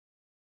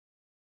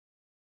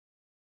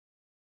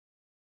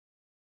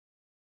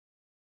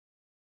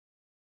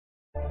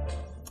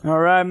All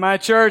right, my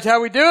church,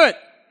 how we doing?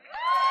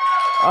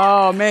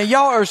 Oh man,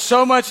 y'all are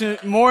so much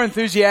more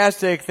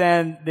enthusiastic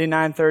than the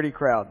 9:30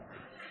 crowd.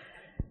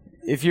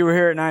 If you were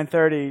here at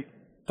 9:30,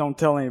 don't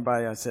tell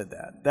anybody I said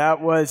that.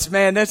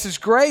 This is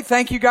great.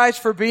 Thank you guys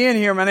for being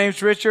here. My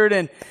name's Richard,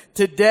 and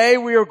today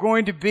we are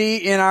going to be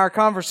in our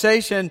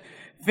conversation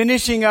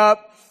finishing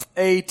up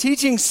a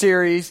teaching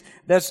series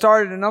that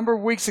started a number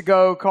of weeks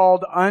ago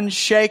called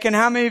Unshaken.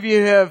 How many of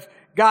you have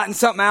gotten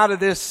something out of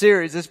this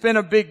series? It's been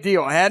a big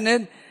deal, hasn't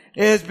it?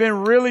 It has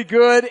been really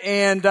good,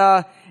 and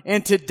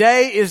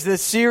today is the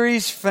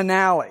series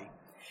finale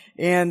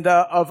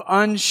of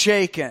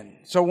Unshaken.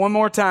 So one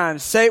more time,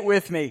 say it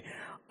with me.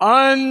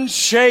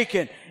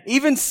 Unshaken.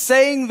 Even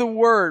saying the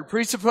word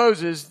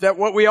presupposes that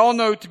what we all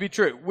know to be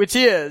true, which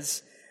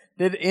is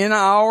that in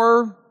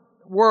our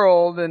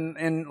world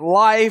and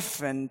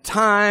life and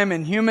time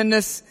and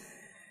humanness,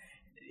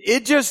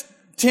 it just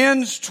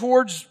tends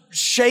towards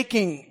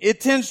shaking.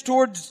 It tends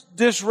towards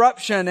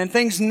disruption and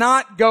things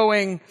not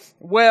going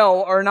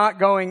well or not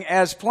going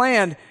as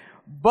planned.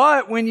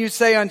 But when you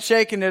say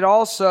unshaken, it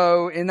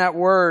also, in that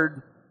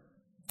word,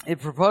 it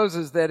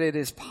proposes that it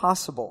is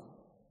possible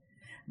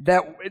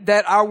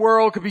that our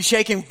world could be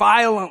shaken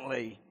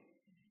violently.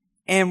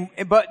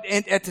 But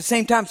at the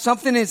same time,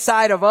 something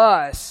inside of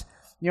us,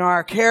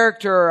 our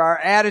character, our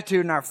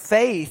attitude, and our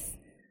faith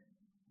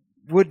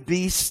would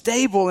be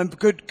stable and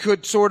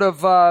could sort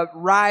of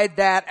ride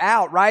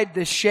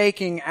the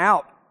shaking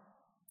out.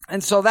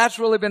 And so that's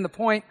really been the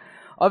point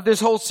of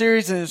this whole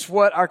series, and it's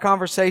what our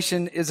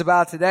conversation is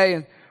about today.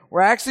 And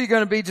we're actually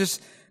going to be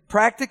just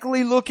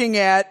practically looking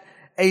at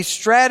a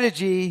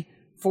strategy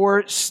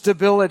for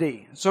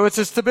stability. So it's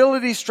a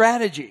stability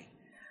strategy.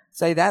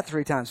 Say that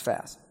 3 times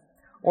fast.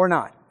 Or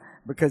not,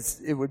 because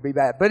it would be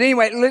bad. But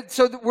anyway,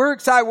 so we're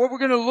excited. What we're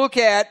going to look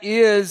at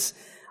is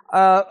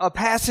a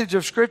passage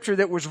of Scripture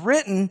that was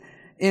written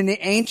in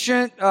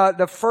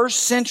the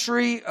first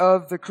century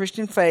of the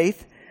Christian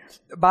faith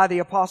by the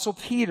Apostle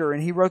Peter.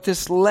 And he wrote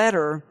this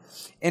letter,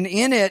 and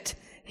in it,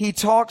 he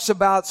talks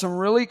about some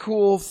really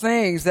cool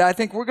things that I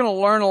think we're going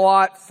to learn a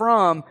lot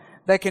from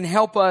that can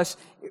help us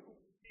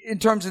in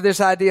terms of this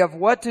idea of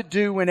what to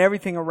do when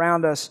everything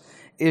around us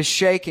is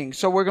shaking.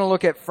 So we're going to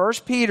look at 1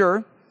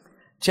 Peter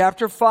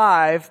chapter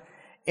 5,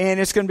 and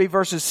it's going to be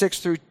verses 6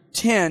 through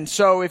 10.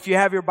 So if you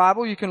have your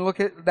Bible, you can look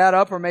at that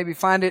up or maybe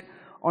find it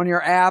on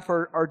your app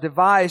or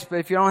device. But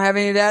if you don't have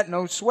any of that,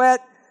 no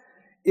sweat.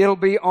 It'll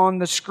be on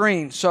the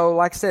screen. So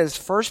like I said,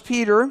 it's 1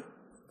 Peter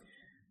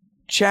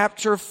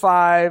chapter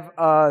 5,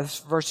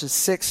 verses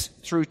 6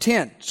 through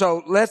 10.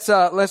 So let's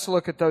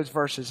look at those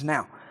verses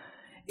now.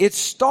 It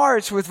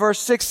starts with verse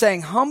 6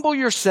 saying, "Humble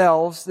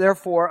yourselves,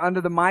 therefore, under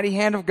the mighty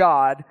hand of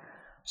God,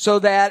 so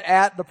that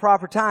at the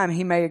proper time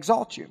He may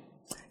exalt you,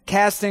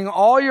 casting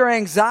all your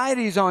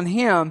anxieties on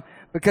Him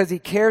because He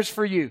cares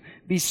for you.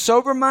 Be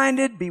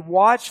sober-minded, be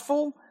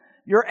watchful.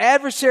 Your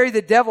adversary,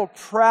 the devil,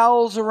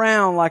 prowls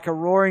around like a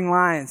roaring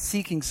lion,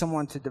 seeking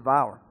someone to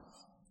devour.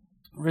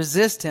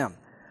 Resist him,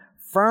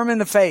 firm in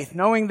the faith,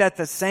 knowing that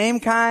the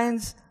same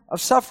kinds of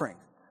suffering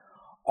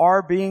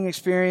are being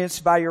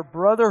experienced by your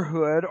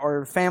brotherhood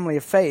or family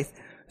of faith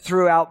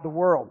throughout the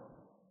world.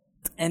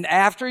 And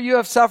after you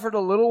have suffered a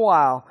little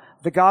while,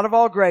 the God of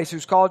all grace,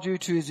 who's called you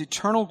to His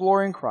eternal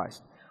glory in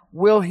Christ,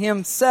 will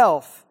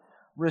Himself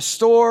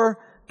restore,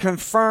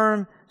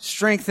 confirm,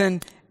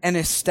 strengthen, and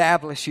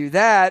establish you."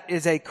 That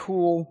is a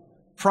cool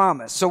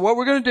promise. So what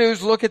we're going to do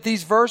is look at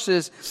these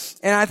verses,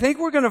 and I think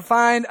we're going to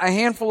find a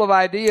handful of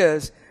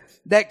ideas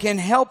that can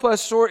help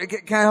us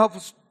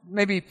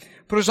maybe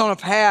put us on a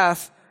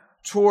path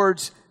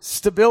towards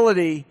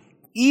stability,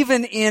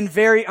 even in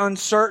very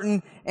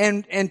uncertain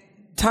and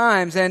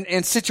times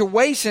and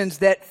situations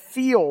that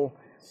feel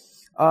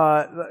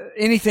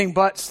anything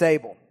but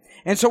stable.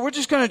 And so we're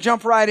just going to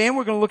jump right in.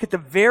 We're going to look at the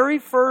very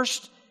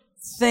first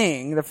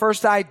thing, the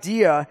first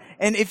idea.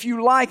 And if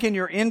you like, in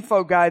your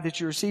info guide that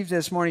you received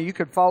this morning, you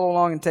could follow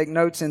along and take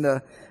notes in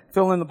the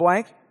fill in the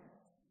blank.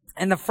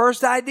 And the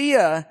first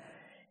idea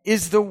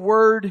is the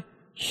word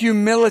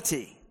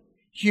humility.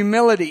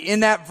 Humility. In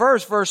that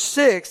verse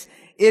 6,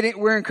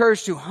 we're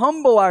encouraged to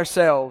humble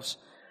ourselves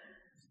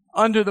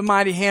under the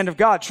mighty hand of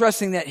God,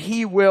 trusting that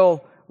He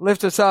will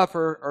lift us up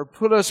or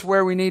put us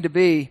where we need to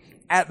be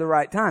at the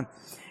right time.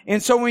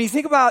 And so when you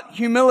think about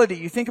humility,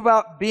 you think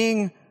about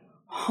being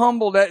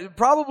humbled.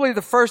 Probably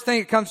the first thing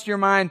that comes to your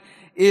mind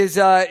is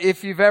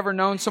if you've ever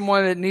known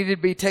someone that needed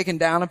to be taken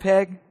down a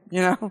peg,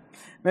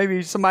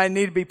 maybe somebody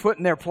needed to be put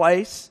in their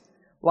place,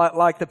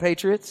 like the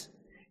Patriots,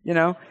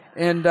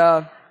 and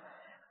am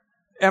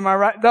I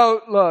right?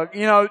 Though, look,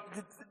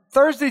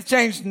 Thursday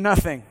changed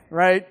nothing,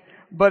 right?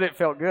 But it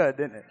felt good,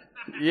 didn't it?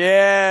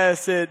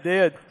 Yes, it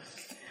did.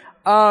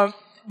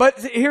 But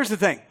here's the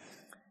thing.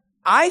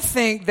 I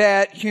think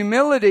that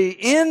humility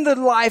in the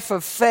life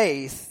of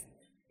faith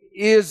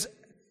is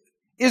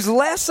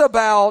less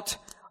about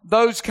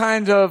those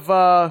kinds of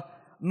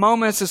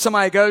moments that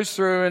somebody goes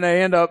through and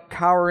they end up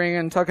cowering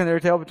and tucking their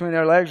tail between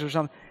their legs or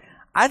something.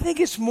 I think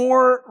it's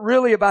more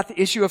really about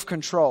the issue of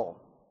control.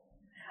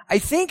 I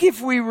think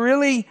if we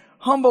really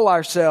humble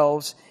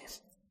ourselves,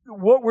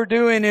 what we're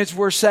doing is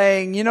we're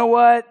saying, you know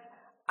what?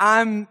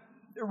 I'm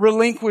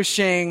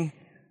relinquishing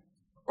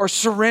or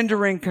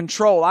surrendering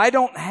control. I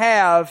don't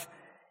have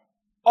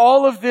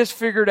all of this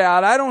figured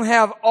out. I don't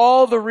have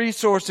all the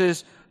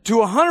resources to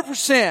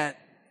 100%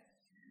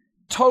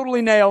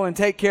 totally nail and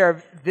take care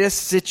of this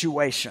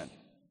situation.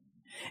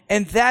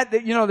 And that,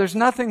 there's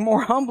nothing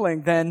more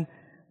humbling than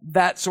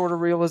that sort of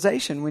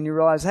realization when you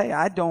realize, hey,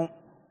 I don't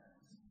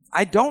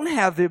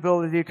have the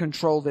ability to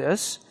control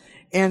this.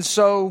 And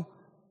so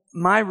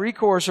my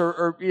recourse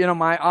or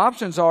my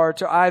options are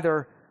to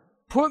either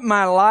put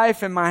my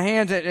life in my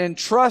hands and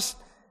trust,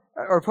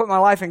 or put my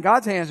life in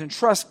God's hands and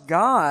trust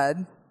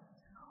God,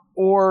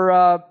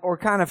 or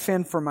kind of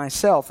fend for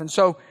myself. And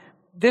so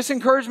this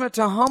encouragement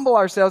to humble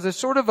ourselves is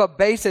sort of a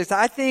basis.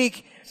 I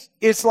think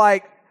it's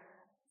like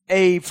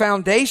a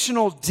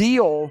foundational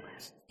deal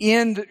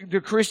in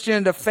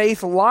the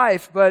faith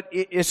life, but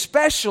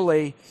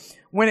especially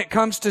when it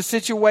comes to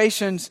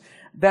situations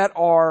that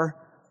are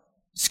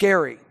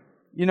scary,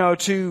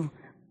 to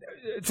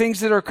things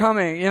that are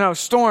coming,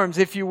 storms,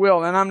 if you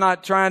will. And I'm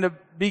not trying to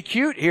be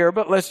cute here,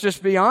 but let's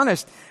just be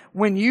honest.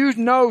 When you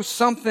know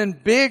something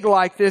big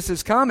like this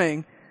is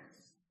coming,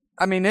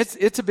 I mean,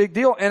 it's a big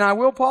deal. And I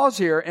will pause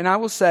here and I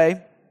will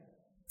say,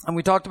 and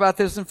we talked about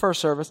this in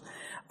first service,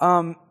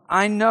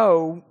 I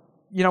know,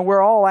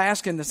 we're all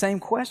asking the same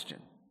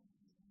question.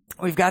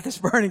 We've got this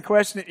burning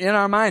question in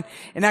our mind,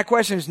 and that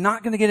question is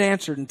not going to get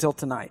answered until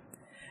tonight.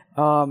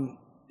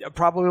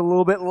 Probably a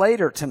little bit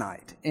later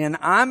tonight. And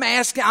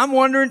I'm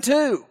wondering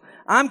too.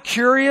 I'm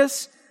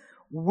curious,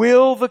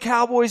 will the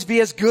Cowboys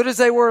be as good as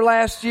they were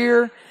last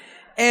year?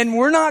 And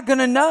we're not going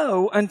to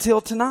know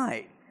until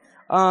tonight.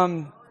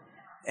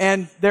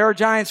 And there are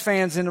Giants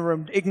fans in the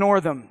room.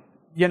 Ignore them.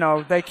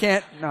 They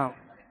can't, no.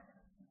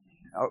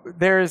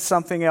 There is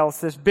something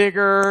else that's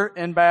bigger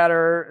and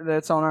badder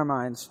that's on our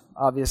minds,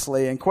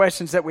 obviously, and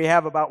questions that we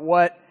have about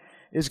what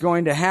is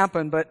going to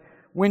happen. But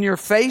when you're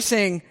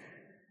facing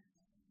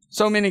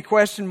so many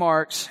question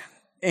marks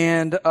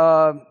and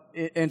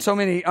so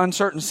many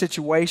uncertain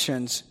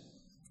situations,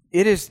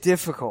 it is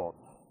difficult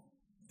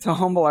to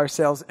humble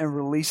ourselves and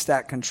release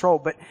that control.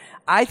 But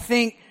I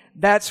think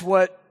that's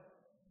what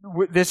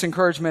this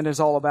encouragement is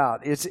all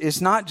about.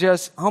 It's not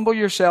just humble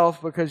yourself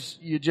because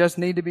you just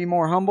need to be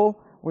more humble,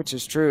 which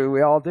is true,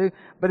 we all do,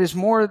 but it's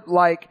more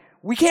like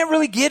we can't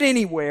really get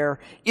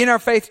anywhere in our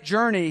faith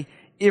journey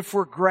if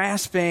we're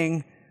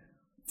grasping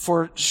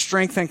for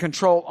strength and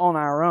control on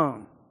our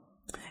own.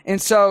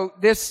 And so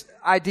this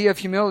idea of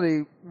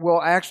humility will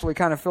actually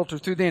kind of filter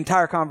through the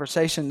entire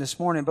conversation this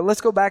morning. But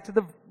let's go back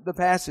to the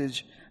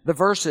passage, the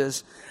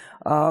verses,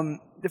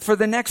 for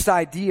the next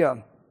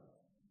idea.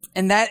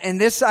 And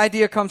this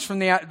idea comes from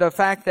the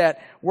fact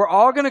that we're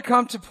all going to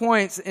come to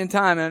points in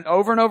time and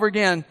over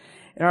again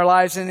in our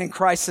lives and in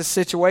crisis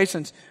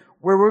situations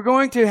where we're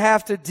going to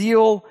have to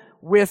deal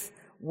with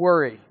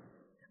worry.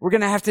 We're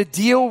going to have to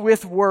deal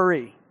with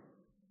worry.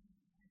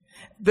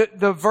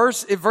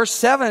 Verse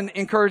 7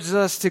 encourages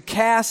us to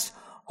cast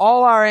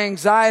all our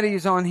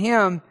anxieties on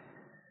Him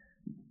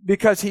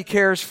because He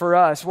cares for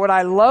us. What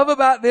I love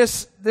about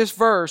this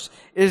verse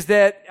is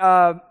that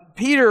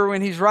Peter,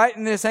 when he's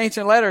writing this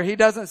ancient letter, he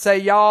doesn't say,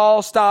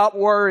 y'all stop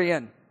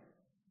worrying.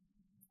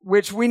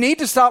 Which we need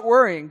to stop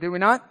worrying, do we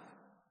not?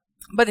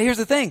 But here's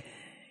the thing.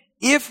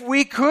 If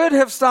we could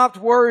have stopped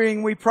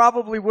worrying, we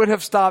probably would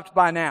have stopped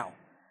by now.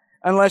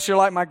 Unless you're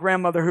like my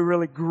grandmother who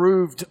really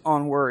grooved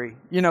on worry.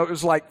 It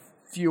was like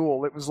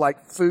fuel. It was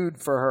like food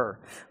for her.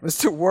 It was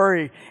to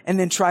worry and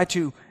then try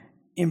to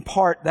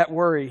impart that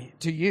worry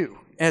to you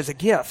as a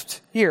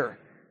gift. Here,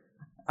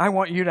 I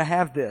want you to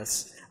have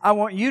this. I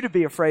want you to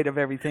be afraid of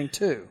everything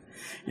too.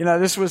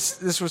 This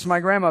was my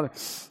grandmother.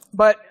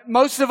 But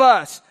most of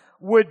us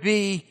would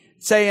be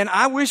saying,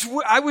 I wish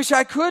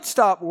I could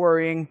stop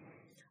worrying,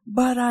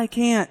 but I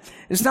can't.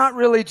 It's not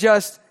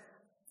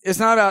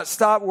about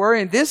stop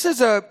worrying. This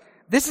is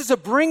a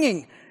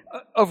bringing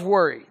of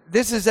worry.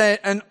 This is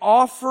an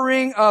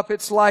offering up.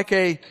 It's like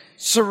a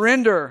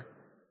surrender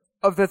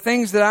of the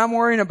things that I'm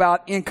worrying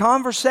about in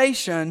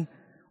conversation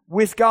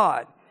with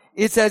God.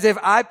 It's as if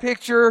I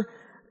picture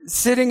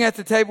sitting at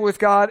the table with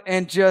God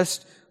and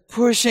just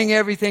pushing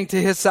everything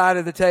to His side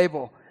of the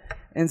table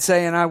and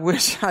saying, I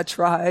wish I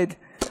tried.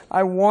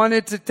 I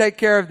wanted to take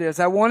care of this.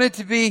 I wanted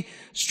to be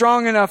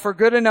strong enough or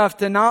good enough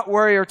to not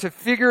worry or to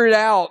figure it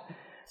out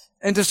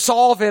and to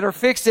solve it or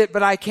fix it,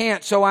 but I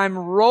can't. So I'm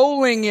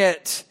rolling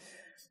it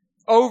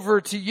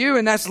over to you.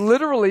 And that's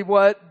literally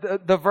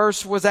what the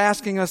verse was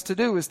asking us to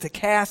do, is to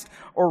cast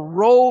or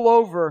roll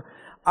over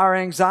our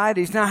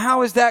anxieties. Now,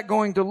 how is that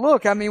going to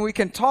look? I mean, we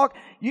can talk.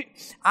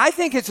 I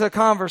think it's a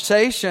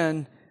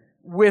conversation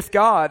with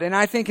God. And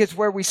I think it's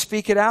where we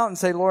speak it out and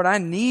say, Lord, I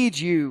need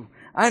you.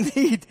 I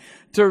need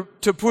to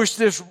push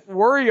this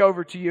worry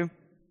over to you.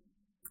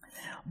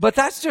 But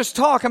that's just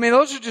talk. I mean,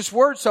 those are just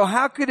words. So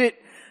how could it,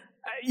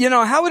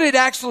 how would it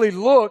actually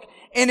look?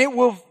 And it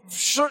will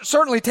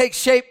certainly take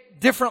shape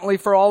differently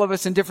for all of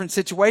us in different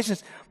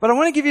situations. But I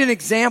want to give you an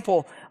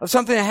example of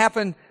something that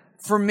happened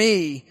for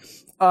me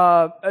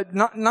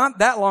not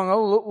that long, a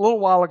little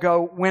while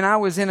ago, when I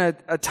was in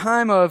a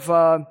time of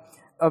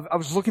I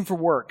was looking for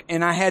work,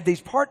 and I had these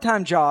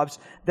part-time jobs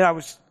that I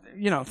was,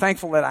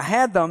 thankful that I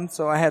had them,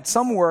 so I had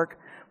some work,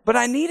 but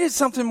I needed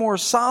something more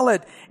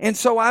solid, and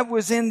so I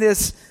was in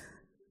this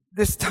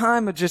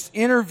time of just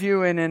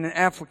interviewing and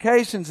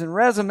applications and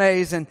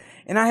resumes, and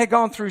I had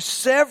gone through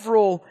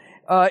several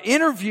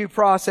interview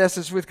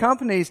processes with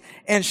companies,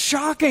 and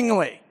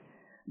shockingly,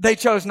 they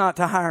chose not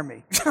to hire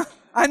me.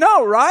 I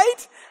know,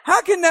 right?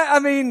 How can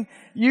that,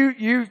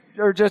 you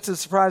are just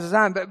as surprised as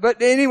I am.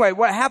 But anyway,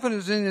 what happened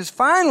is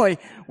finally,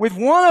 with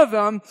one of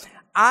them,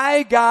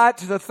 I got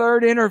to the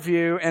third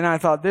interview, and I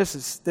thought, this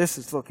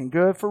is looking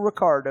good for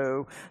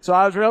Ricardo. So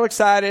I was real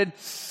excited.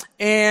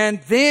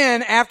 And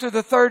then after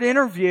the third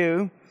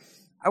interview,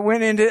 I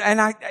went into, and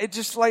it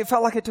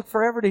felt like it took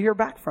forever to hear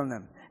back from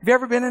them. Have you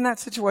ever been in that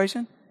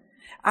situation?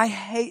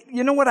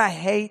 You know what I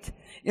hate?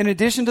 In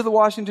addition to the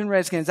Washington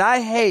Redskins,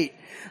 I hate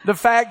the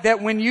fact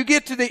that when you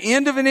get to the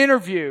end of an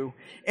interview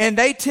and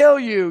they tell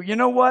you, you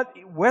know what,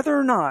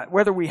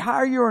 whether we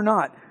hire you or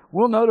not,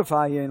 we'll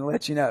notify you and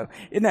let you know.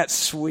 Isn't that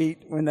sweet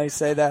when they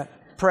say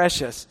that?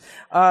 Precious.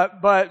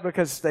 But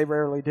because they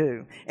rarely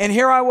do. And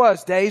here I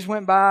was, days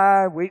went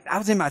by, I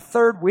was in my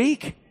third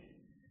week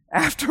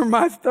after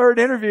my third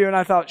interview, and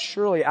I thought,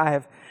 surely I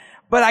have,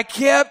 but I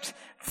kept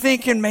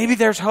thinking maybe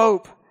there's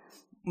hope.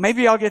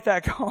 Maybe I'll get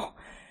that call.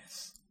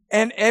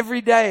 And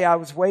every day I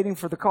was waiting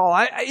for the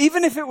call.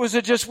 Even if it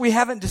was we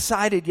haven't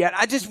decided yet,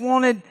 I just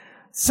wanted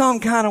some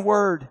kind of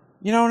word.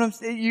 You know what I'm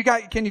saying?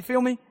 Can you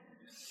feel me?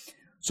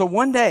 So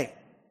one day,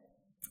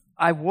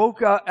 I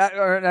woke up,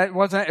 it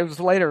was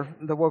later,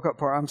 the woke up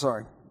part. I'm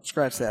sorry.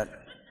 Scratch that.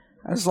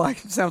 It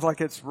sounds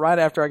like it's right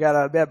after I got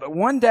out of bed. But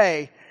one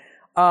day,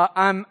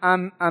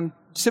 I'm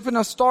sipping a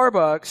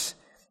Starbucks,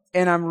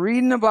 and I'm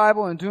reading the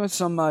Bible and doing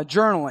some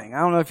journaling. I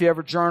don't know if you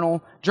ever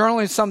journal.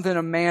 Journaling is something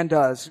a man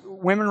does.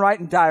 Women write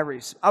in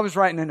diaries. I was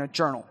writing in a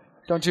journal.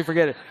 Don't you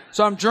forget it.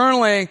 So I'm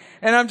journaling,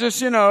 and I'm just,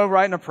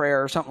 writing a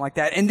prayer or something like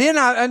that. And then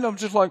I'm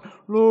just like,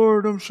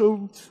 Lord, I'm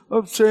so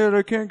upset.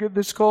 I can't get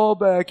this call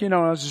back. And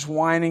I was just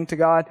whining to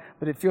God.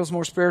 But it feels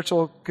more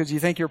spiritual because you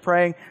think you're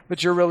praying,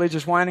 but you're really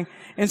just whining.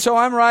 And so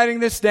I'm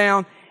writing this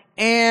down,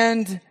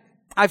 and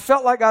I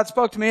felt like God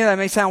spoke to me. That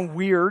may sound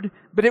weird,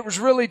 but it was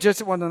really it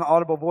wasn't an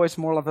audible voice,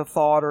 more of a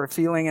thought or a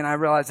feeling, and I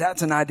realized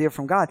that's an idea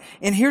from God.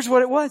 And here's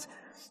what it was.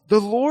 The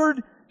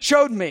Lord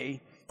showed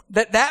me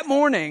that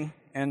morning,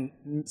 and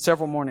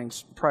several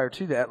mornings prior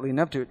to that, leading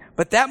up to it,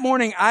 but that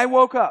morning I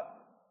woke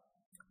up,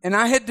 and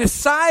I had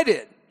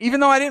decided, even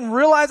though I didn't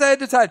realize I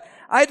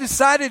had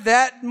decided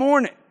that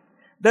morning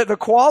that the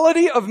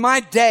quality of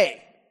my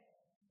day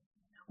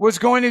was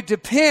going to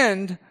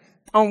depend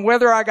on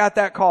whether I got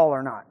that call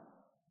or not.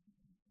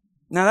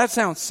 Now that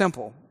sounds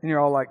simple, and you're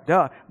all like,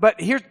 duh.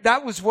 But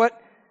that was what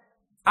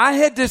I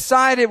had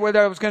decided, whether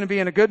I was going to be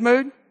in a good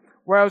mood,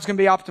 whether I was going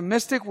to be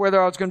optimistic,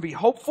 whether I was going to be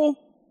hopeful,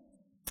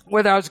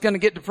 whether I was going to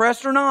get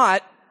depressed or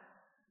not,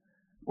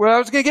 whether I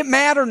was going to get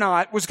mad or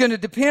not, was going to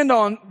depend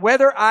on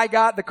whether I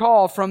got the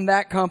call from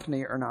that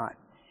company or not.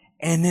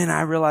 And then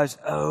I realized,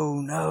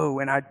 oh no,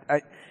 and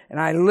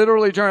I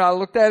literally journaled. I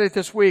looked at it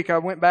this week. I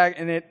went back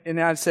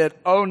and I said,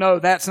 oh no,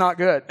 that's not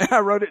good. And I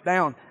wrote it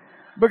down.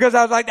 Because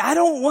I was like,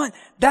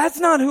 that's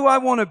not who I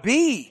want to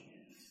be.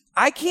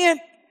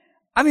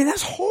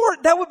 That's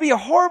horrible. That would be a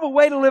horrible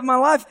way to live my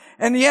life.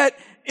 And yet,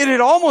 it had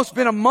almost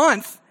been a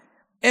month,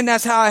 and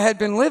that's how I had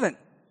been living.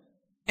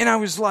 And I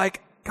was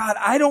like, God,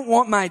 I don't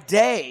want my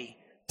day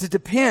to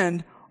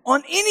depend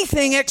on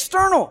anything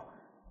external.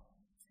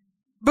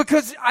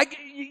 Because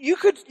you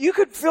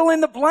could fill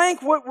in the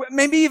blank,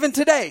 maybe even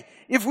today.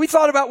 If we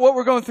thought about what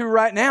we're going through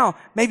right now,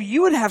 maybe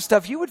you would have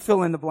stuff you would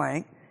fill in the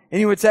blank,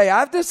 and you would say,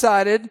 I've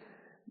decided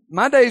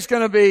my day's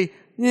going to be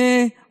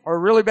or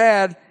really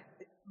bad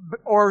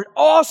or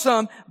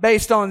awesome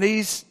based on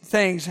these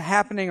things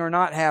happening or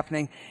not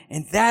happening.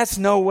 And that's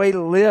no way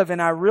to live.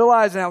 And I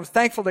realized, and I was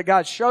thankful that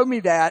God showed me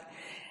that.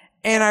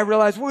 And I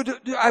realized,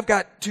 I've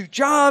got 2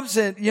 jobs,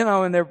 and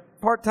and they're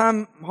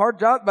part-time hard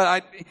jobs,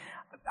 but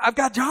I've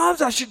got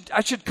jobs. I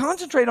should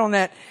concentrate on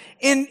that.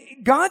 And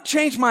God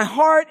changed my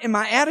heart and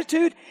my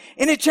attitude,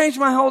 and it changed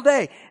my whole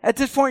day. At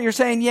this point, you're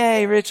saying,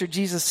 yay, Richard,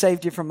 Jesus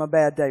saved you from a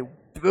bad day.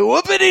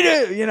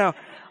 Whoopity-doo,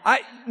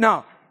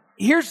 No.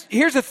 Here's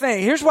the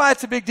thing. Here's why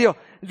it's a big deal.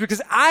 It's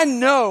because I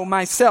know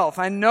myself.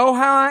 I know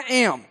how I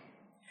am.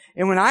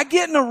 And when I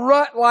get in a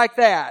rut like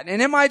that,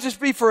 and it might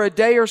just be for a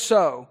day or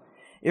so,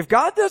 if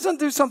God doesn't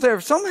do something,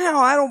 if somehow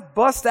I don't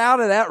bust out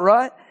of that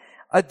rut,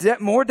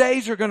 more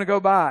days are going to go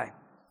by.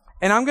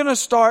 And I'm going to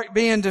start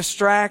being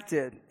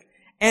distracted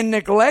and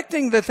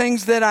neglecting the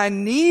things that I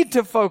need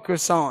to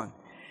focus on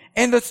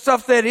and the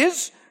stuff that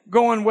is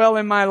going well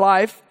in my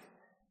life.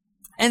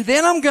 And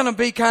then I'm going to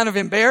be kind of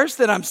embarrassed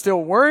that I'm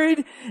still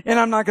worried, and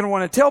I'm not going to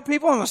want to tell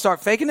people. I'm going to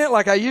start faking it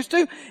like I used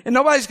to, and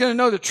nobody's going to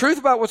know the truth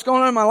about what's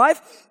going on in my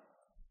life.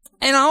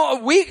 And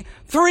a week,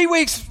 3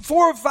 weeks,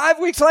 4 or 5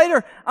 weeks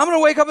later, I'm going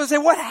to wake up and say,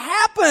 what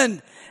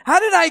happened? How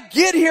did I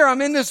get here?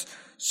 I'm in this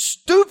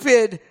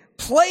stupid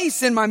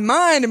place in my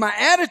mind and my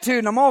attitude,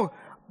 and I'm all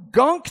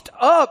gunked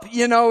up,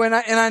 and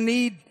I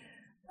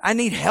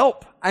need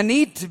help. I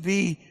need to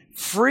be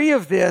free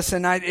of this.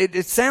 And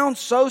it sounds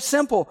so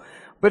simple,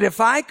 but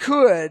if I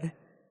could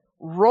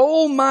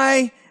roll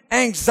my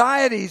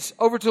anxieties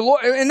over to the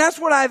Lord, and that's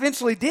what I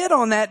eventually did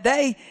on that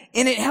day,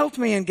 and it helped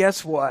me. And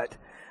guess what?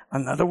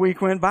 Another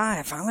week went by,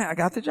 and finally I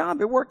got the job.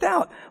 It worked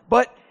out.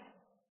 But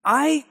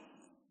I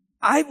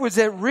was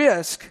at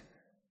risk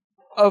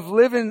of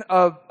living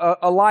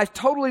a life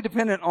totally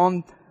dependent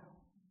on,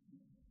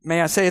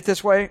 may I say it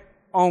this way,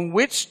 on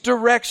which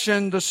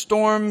direction the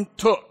storm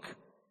took.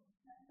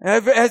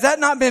 Has that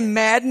not been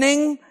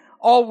maddening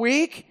all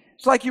week?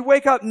 It's like you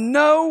wake up,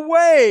 no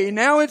way,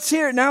 now it's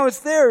here, now it's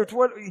there. It's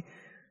what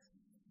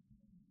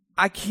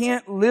I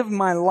can't live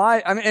my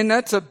life. I mean, and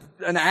that's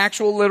an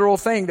actual literal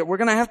thing that we're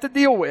going to have to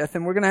deal with,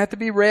 and we're going to have to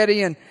be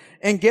ready and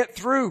get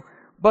through.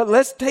 But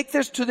let's take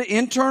this to the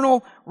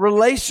internal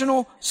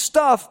relational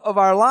stuff of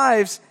our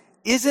lives.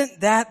 Isn't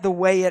that the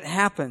way it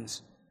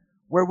happens?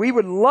 Where we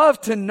would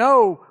love to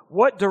know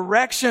what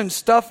direction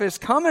stuff is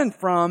coming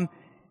from,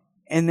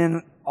 and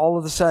then all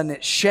of a sudden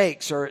it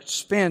shakes or it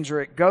spins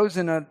or it goes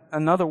in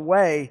another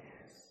way,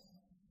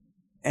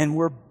 and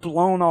we're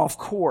blown off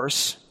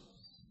course.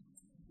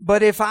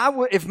 But if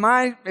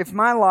my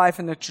life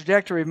and the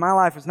trajectory of my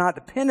life is not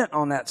dependent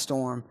on that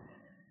storm,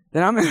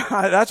 then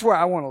that's where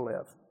I want to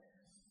live.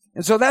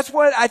 And so that's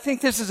what I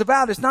think this is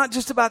about. It's not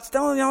just about,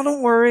 y'all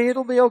don't worry,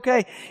 it'll be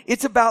okay.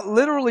 It's about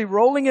literally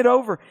rolling it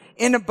over.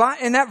 In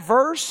that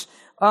verse,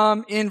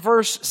 in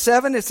verse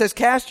 7, it says,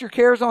 cast your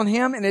cares on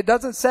Him, and it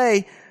doesn't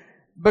say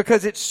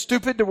because it's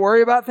stupid to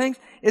worry about things.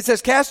 It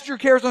says, cast your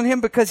cares on Him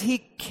because He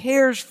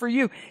cares for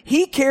you.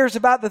 He cares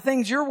about the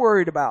things you're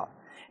worried about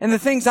and the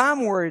things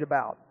I'm worried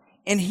about.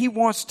 And He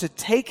wants to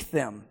take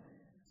them.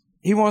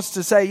 He wants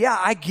to say,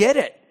 yeah, I get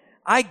it.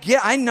 I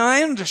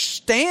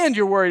understand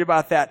you're worried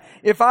about that.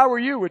 If I were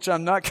you, which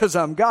I'm not because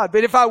I'm God,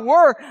 but if I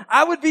were,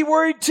 I would be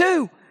worried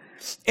too.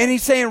 And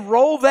He's saying,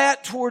 roll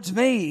that towards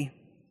me,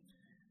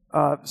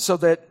 so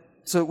that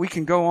we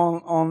can go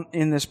on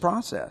in this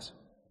process.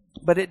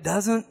 But it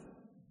doesn't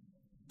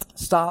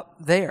stop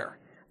there.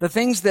 The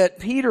things that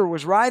Peter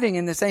was writing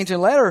in this ancient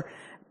letter,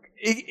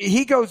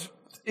 he goes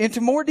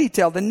into more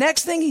detail. The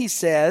next thing he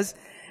says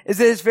is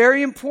that it's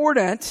very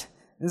important,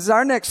 this is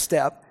our next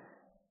step,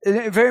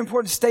 it's very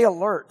important to stay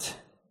alert.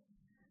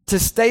 To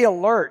stay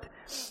alert.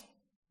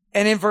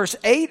 And in verse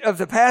 8 of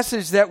the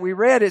passage that we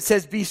read, it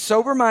says, be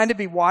sober-minded,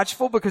 be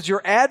watchful, because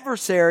your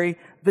adversary,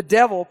 the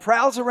devil,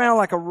 prowls around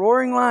like a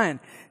roaring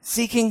lion,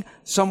 seeking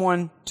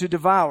someone to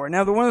devour.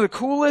 Now, one of the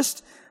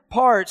coolest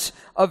parts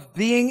of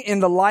being in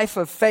the life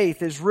of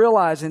faith is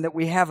realizing that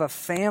we have a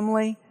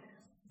family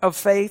of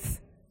faith.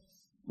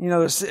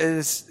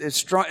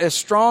 It's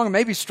strong,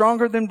 maybe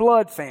stronger than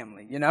blood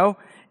family,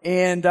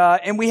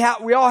 And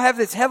we all have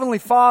this Heavenly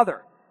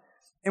Father.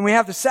 And we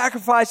have the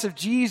sacrifice of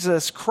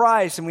Jesus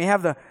Christ, and we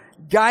have the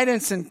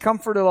guidance and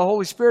comfort of the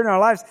Holy Spirit in our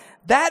lives.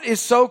 That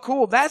is so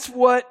cool. That's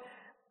what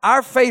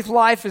our faith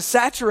life is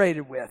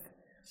saturated with.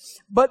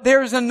 But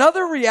there's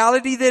another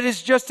reality that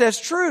is just as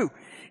true,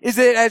 is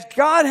that as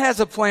God has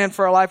a plan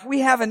for our life,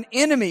 we have an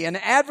enemy, an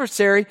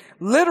adversary,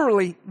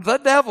 literally the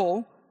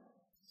devil,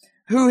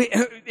 who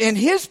in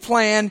his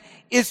plan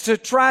is to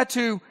try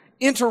to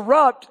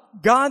interrupt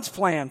God's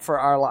plan for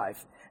our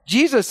life.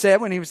 Jesus said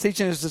when He was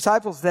teaching His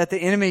disciples that the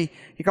enemy,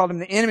 He called him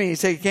the enemy, He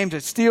said He came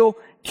to steal,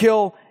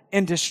 kill,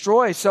 and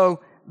destroy.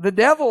 So the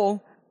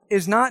devil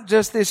is not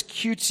just this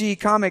cutesy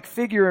comic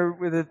figure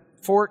with a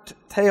forked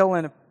tail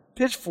and a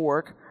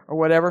pitchfork or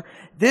whatever.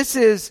 This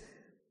is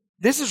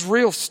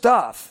real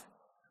stuff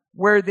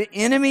where the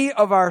enemy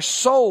of our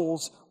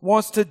souls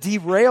wants to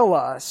derail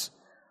us,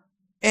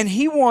 and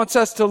he wants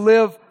us to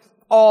live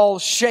all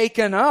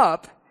shaken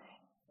up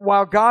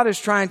while God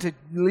is trying to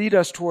lead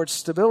us towards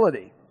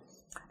stability.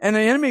 And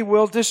the enemy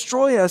will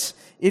destroy us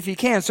if he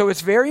can. So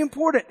it's very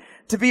important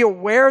to be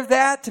aware of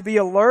that, to be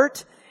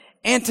alert,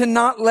 and to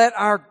not let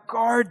our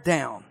guard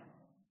down.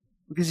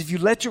 Because if you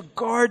let your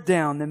guard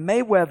down, then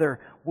Mayweather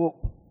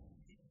will...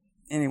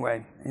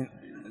 Anyway.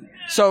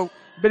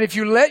 But if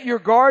you let your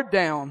guard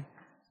down,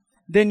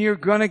 then you're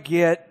going to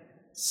get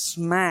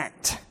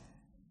smacked.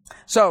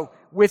 So,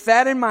 with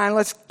that in mind,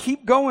 let's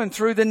keep going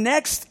through the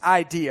next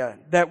idea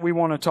that we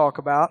want to talk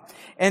about.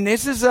 And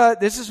this is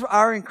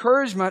our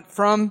encouragement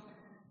from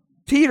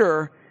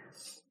Peter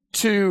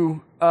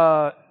to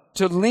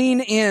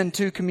lean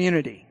into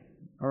community.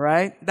 All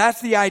right?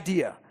 That's the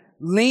idea.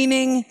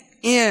 Leaning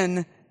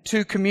in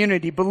to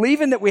community.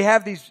 Believing that we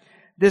have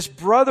this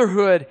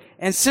brotherhood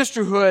and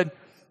sisterhood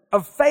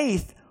of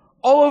faith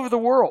all over the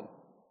world.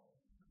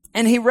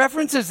 And he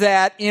references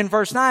that in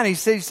verse 9.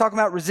 He's talking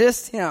about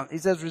resist him. He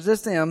says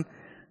resist him,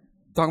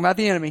 talking about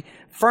the enemy.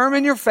 Firm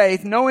in your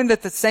faith, knowing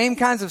that the same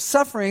kinds of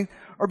suffering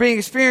are being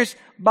experienced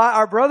by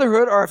our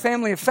brotherhood or our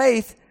family of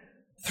faith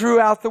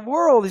throughout the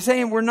world. He's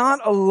saying we're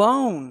not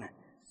alone.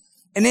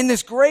 And in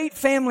this great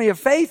family of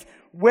faith,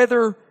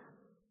 whether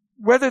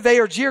they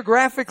are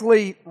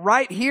geographically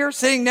right here,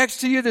 sitting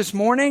next to you this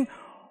morning,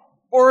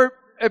 or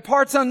at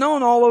parts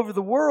unknown all over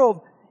the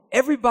world,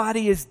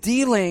 everybody is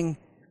dealing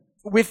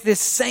with this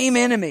same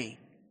enemy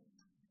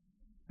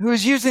who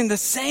is using the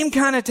same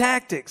kind of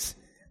tactics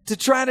to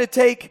try to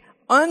take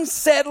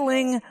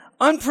unsettling,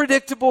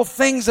 unpredictable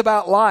things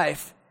about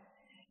life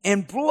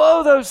and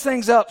blow those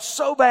things up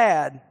so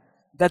bad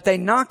that they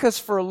knock us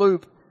for a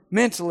loop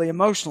mentally,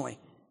 emotionally,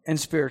 and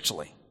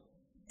spiritually,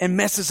 and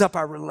messes up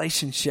our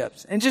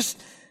relationships and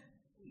just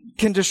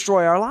can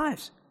destroy our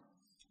lives.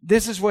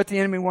 This is what the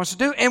enemy wants to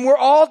do, and we're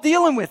all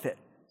dealing with it.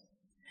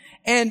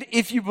 And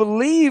if you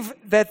believe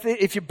that,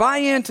 if you buy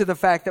into the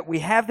fact that we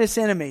have this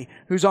enemy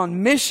who's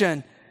on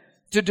mission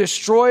to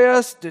destroy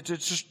us, to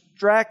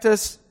distract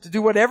us, to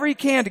do whatever he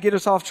can to get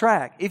us off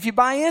track, if you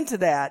buy into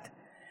that,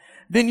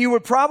 then you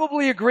would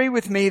probably agree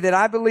with me that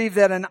I believe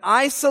that an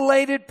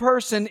isolated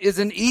person is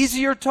an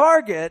easier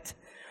target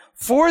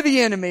for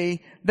the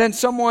enemy than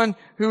someone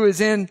who is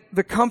in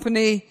the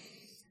company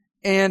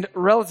and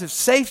relative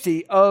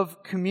safety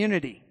of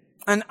community.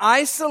 An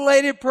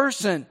isolated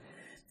person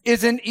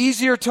is an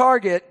easier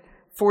target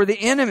for the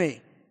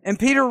enemy. And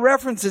Peter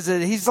references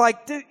it. He's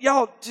like,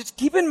 y'all, just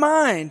keep in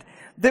mind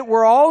that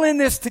we're all in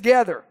this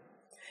together.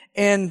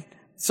 And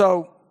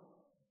so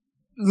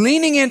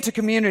leaning into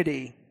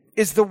community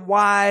is the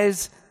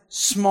wise,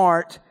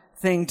 smart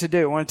thing to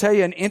do. I want to tell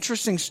you an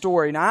interesting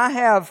story. Now, I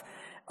have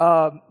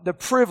the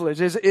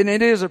privilege, and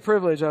it is a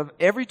privilege, of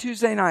every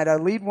Tuesday night I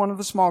lead one of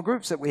the small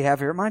groups that we have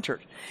here at my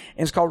church.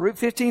 And it's called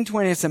Route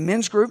 1520. It's a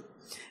men's group,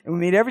 and we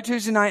meet every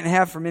Tuesday night and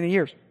have for many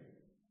years.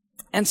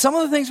 And some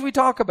of the things we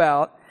talk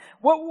about,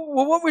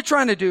 what we're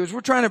trying to do is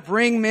we're trying to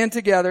bring men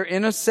together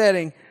in a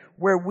setting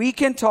where we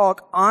can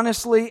talk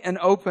honestly and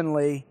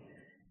openly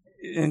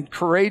and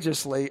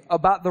courageously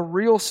about the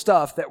real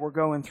stuff that we're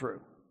going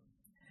through.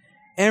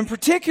 And in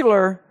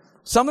particular,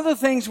 some of the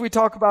things we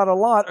talk about a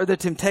lot are the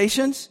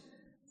temptations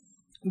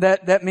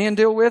that men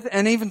deal with,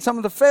 and even some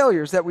of the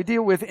failures that we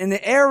deal with in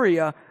the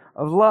area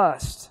of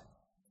lust,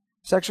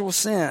 sexual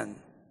sin,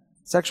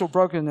 sexual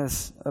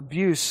brokenness,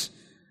 abuse,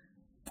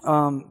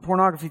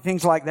 pornography,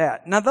 things like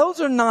that. Now,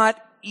 those are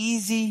not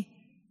easy.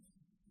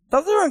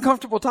 Those are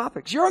uncomfortable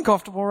topics. You're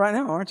uncomfortable right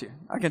now, aren't you?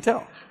 I can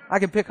tell. I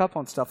can pick up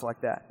on stuff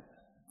like that.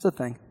 It's a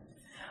thing.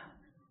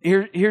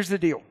 Here's the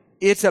deal.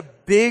 It's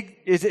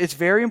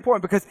very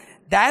important because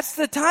that's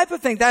the type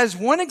of thing. That is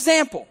one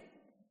example.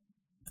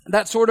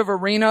 That sort of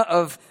arena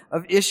of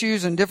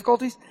issues and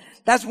difficulties.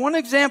 That's one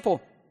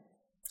example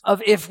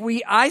of if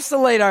we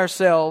isolate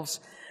ourselves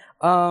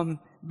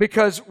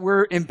because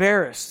we're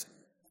embarrassed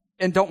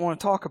and don't want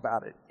to talk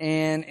about it.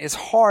 And it's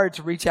hard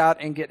to reach out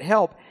and get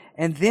help.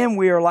 And then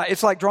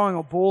it's like drawing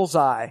a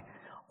bullseye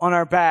on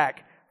our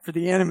back for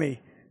the enemy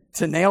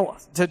to nail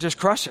us, to just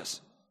crush us.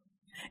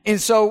 And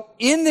so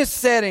in this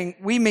setting,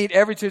 we meet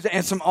every Tuesday,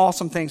 and some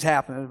awesome things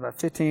happen. There's about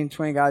 15,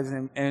 20 guys,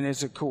 and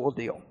it's a cool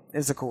deal.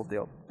 It's a cool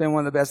deal. Been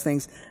one of the best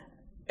things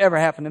ever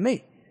happened to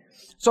me.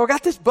 So I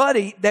got this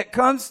buddy that's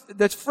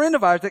a friend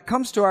of ours that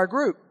comes to our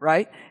group,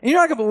 right? And you're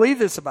not going to believe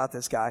this about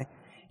this guy.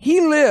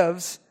 He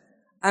lives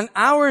an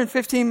hour and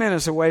 15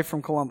 minutes away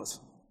from Columbus.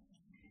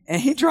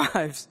 And he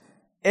drives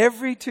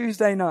every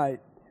Tuesday night,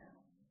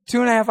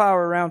 2.5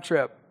 hour round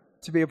trip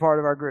to be a part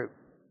of our group.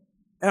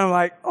 And I'm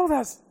like, oh,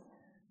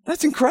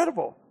 that's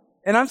incredible.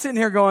 And I'm sitting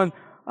here going,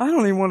 I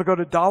don't even want to go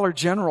to Dollar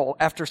General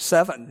after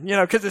 7,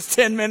 because it's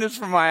 10 minutes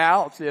from my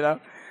house,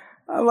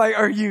 I'm like,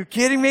 are you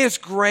kidding me? It's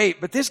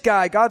great. But this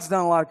guy, God's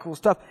done a lot of cool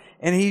stuff,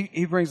 and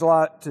he brings a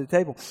lot to the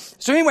table.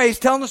 So anyway, he's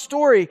telling a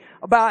story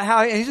about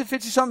how he's a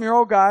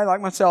 50-something-year-old guy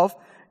like myself,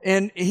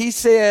 and he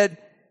said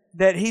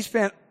that he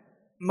spent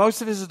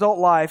most of his adult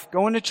life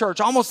going to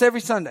church almost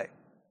every Sunday,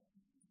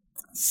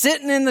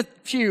 sitting in the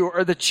pew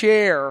or the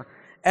chair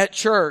at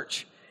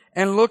church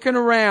and looking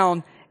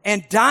around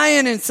and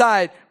dying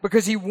inside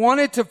because he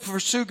wanted to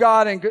pursue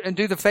God and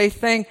do the faith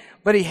thing,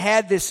 but he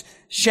had this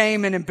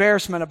shame and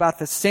embarrassment about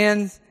the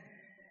sins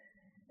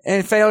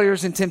and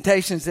failures and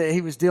temptations that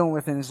he was dealing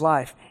with in his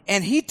life.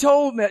 And he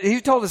told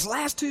us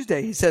last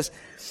Tuesday,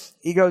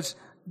 he goes,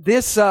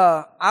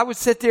 I would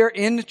sit there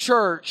in the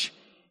church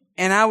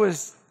and I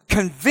was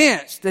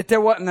convinced that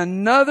there wasn't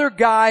another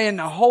guy in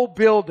the whole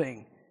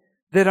building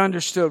that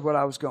understood what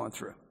I was going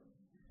through.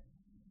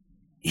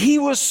 He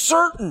was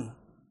certain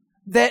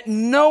that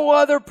no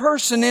other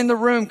person in the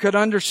room could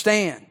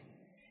understand.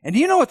 And do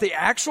you know what the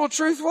actual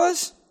truth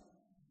was?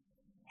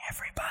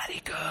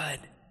 Everybody could.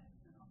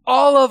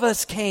 All of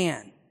us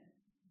can.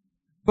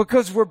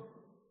 Because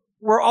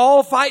we're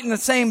all fighting the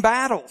same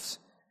battles.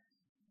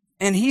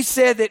 And he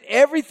said that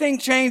everything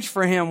changed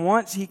for him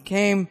once he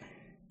came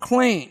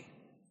clean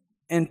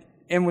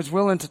and was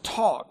willing to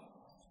talk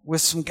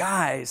with some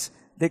guys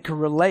that could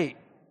relate.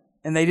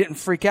 And they didn't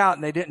freak out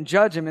and they didn't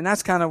judge him. And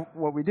that's kind of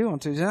what we do on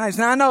Tuesday nights.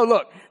 Now I know,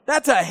 look,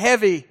 that's a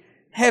heavy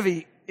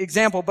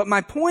example. But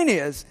my point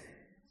is,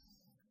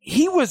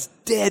 he was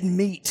dead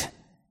meat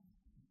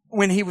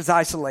when he was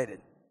isolated.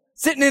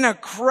 Sitting in a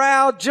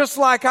crowd just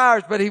like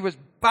ours, but he was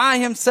by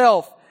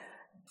himself.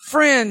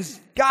 Friends,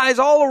 guys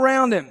all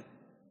around him.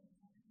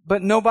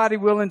 But nobody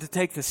willing to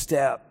take the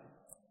step.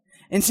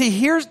 And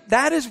see,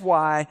 that is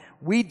why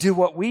we do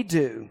what we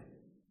do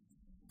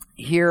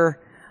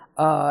here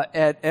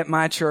at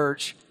my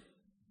church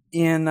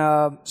in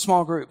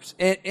small groups.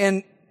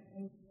 And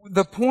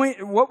the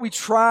point, what we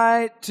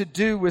try to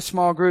do with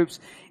small groups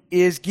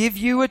is give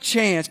you a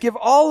chance, give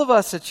all of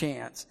us a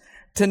chance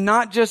to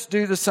not just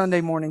do the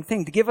Sunday morning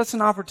thing, to give us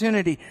an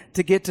opportunity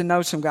to get to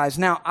know some guys.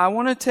 Now, I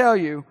want to tell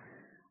you,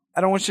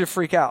 I don't want you to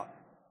freak out.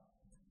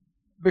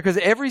 Because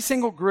every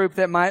single group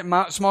that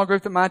my small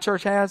group that my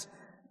church has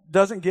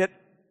doesn't get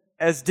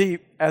as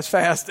deep, as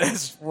fast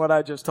as what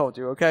I just told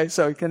you, okay?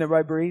 So can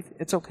everybody breathe?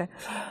 It's okay.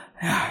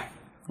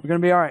 We're going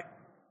to be all right.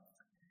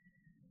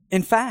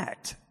 In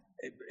fact,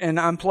 and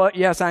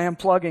yes, I am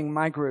plugging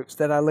my groups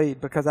that I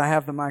lead because I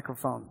have the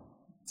microphone.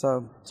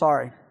 So,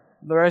 sorry.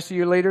 The rest of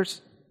you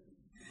leaders,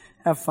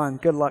 have fun.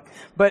 Good luck.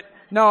 But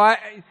no,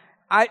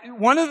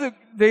 one of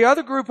the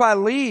other group I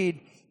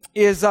lead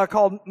is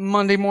called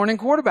Monday Morning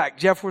Quarterback.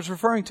 Jeff was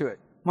referring to it.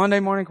 Monday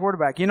Morning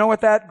Quarterback. You know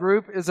what that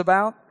group is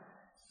about?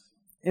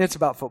 It's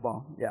about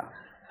football. Yeah.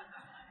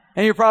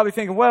 And you're probably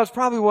thinking, well, it's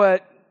probably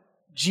what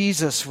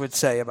Jesus would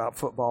say about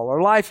football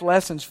or life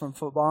lessons from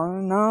football.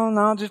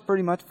 No, just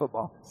pretty much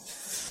football.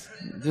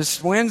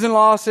 Just wins and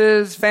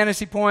losses,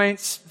 fantasy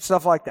points,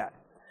 stuff like that.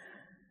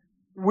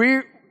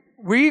 We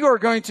are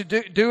going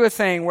to do a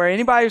thing where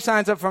anybody who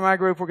signs up for my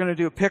group, we're going to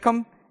do a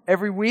pick'em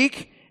every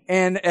week.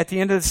 And at the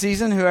end of the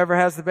season, whoever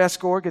has the best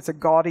score gets a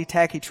gaudy,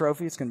 tacky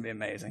trophy. It's going to be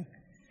amazing.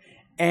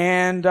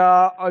 And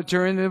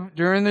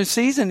during the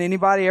season,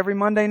 anybody every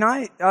Monday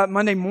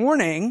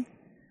morning,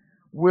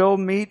 will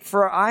meet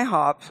for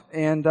IHOP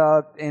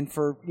and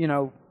for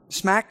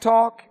smack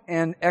talk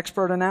and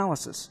expert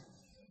analysis.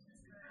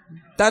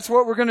 That's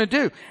what we're going to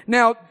do.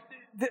 Now,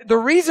 the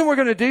reason we're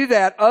going to do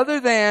that, other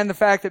than the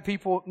fact that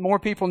more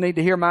people need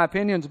to hear my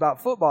opinions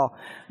about football,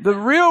 the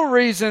real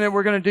reason that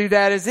we're going to do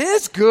that is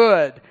it's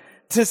good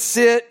to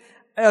sit.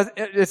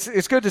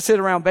 It's good to sit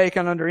around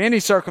bacon under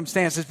any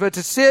circumstances, but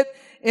to sit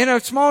in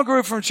a small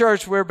group from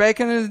church where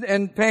bacon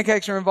and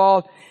pancakes are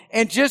involved,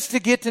 and just to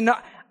get to know.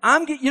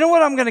 You know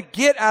what I'm going to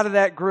get out of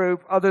that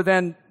group, other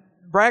than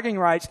bragging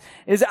rights,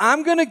 is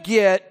I'm going to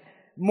get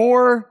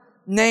more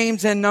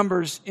names and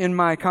numbers in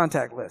my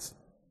contact list.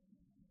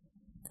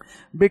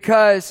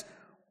 Because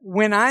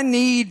when I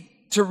need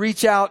to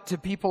reach out to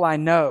people I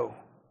know,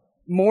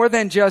 more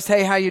than just,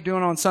 hey, how you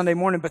doing on Sunday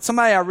morning, but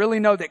somebody I really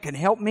know that can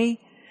help me,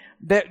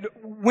 that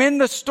when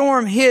the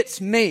storm hits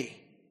me,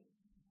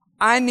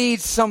 I need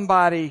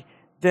somebody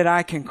that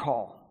I can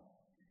call.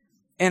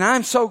 And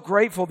I'm so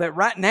grateful that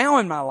right now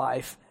in my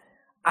life,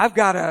 I've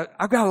got a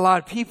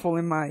lot of people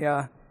in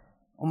my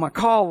on my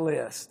call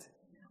list.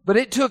 But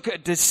it took a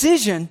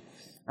decision,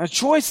 a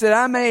choice that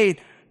I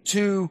made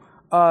to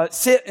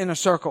sit in a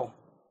circle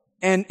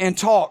and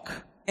talk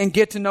and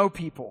get to know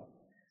people.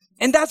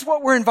 And that's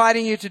what we're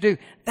inviting you to do.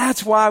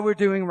 That's why we're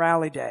doing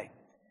Rally Day.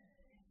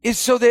 Is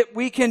so that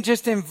we can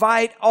just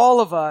invite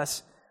all of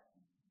us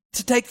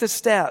to take the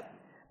step.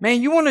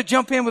 Man, you want to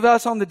jump in with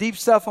us on the deep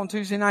stuff on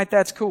Tuesday night?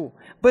 That's cool.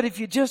 But if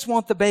you just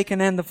want the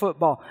bacon and the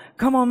football,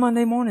 come on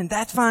Monday morning.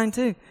 That's fine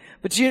too.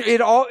 But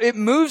it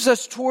moves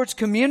us towards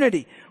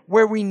community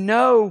where we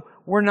know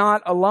we're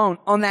not alone.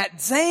 On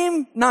that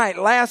same night,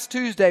 last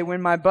Tuesday,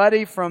 when my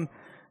buddy from,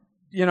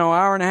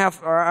 hour and a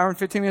half or hour and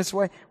 15 minutes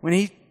away, when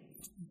he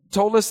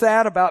told us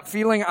that about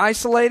feeling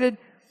isolated,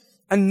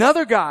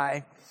 another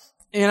guy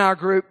in our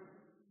group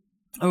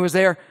who was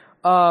there,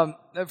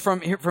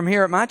 from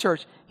here at my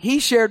church, he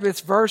shared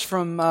this verse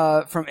from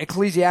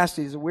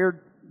Ecclesiastes, a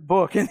weird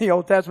book in the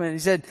Old Testament. He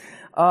said,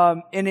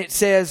 and it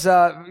says,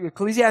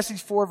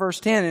 Ecclesiastes 4 verse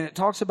 10, and it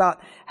talks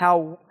about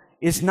how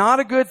it's not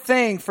a good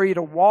thing for you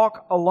to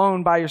walk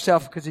alone by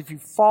yourself, because if you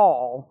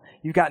fall,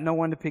 you've got no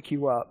one to pick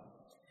you up.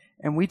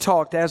 And we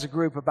talked as a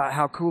group about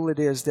how cool it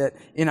is that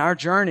in our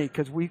journey,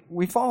 because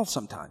we fall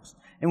sometimes,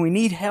 and we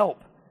need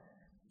help.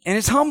 And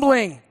it's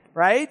humbling,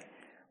 right?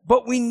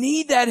 But we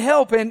need that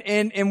help,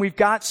 and we've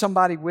got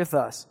somebody with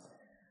us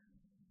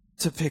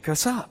to pick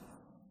us up.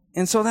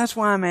 And so that's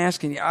why I'm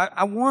asking you.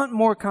 I want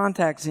more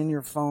contacts in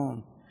your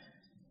phone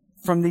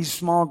from these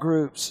small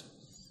groups,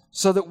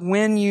 so that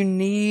when you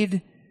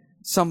need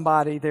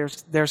somebody,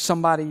 there's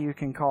somebody you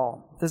can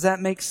call. Does that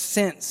make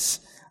sense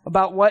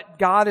about what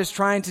God is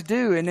trying to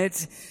do? And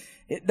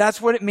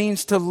that's what it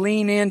means to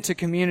lean into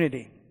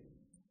community.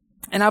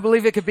 And I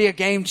believe it could be a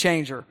game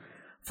changer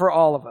for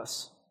all of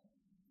us.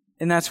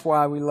 And that's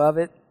why we love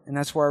it, and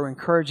that's why we're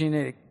encouraging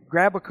it.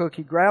 Grab a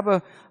cookie, grab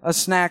a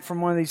snack from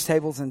one of these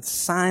tables, and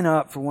sign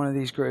up for one of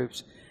these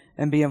groups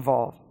and be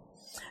involved.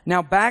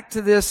 Now back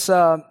to this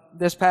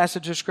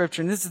passage of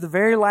Scripture, and this is the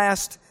very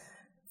last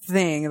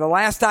thing, the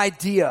last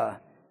idea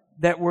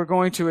that we're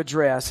going to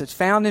address. It's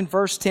found in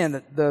verse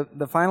 10,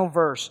 the final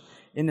verse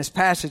in this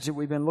passage that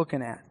we've been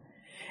looking at.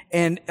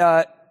 And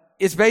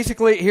it's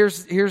basically,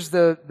 here's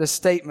the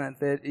statement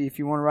that if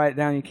you want to write it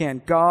down, you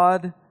can.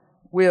 God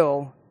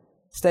will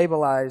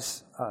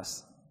stabilize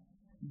us.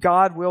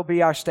 God will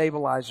be our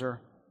stabilizer.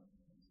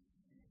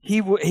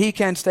 He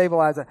can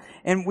stabilize us.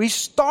 And we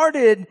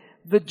started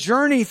the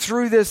journey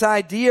through this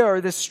idea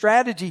or this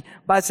strategy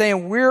by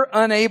saying we're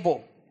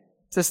unable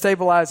to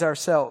stabilize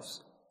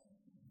ourselves.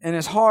 And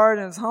it's hard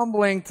and it's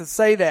humbling to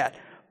say that.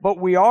 But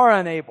we are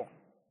unable.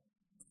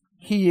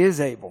 He is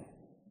able.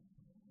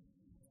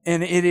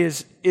 And it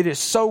is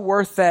so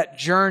worth that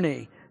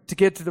journey to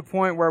get to the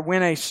point where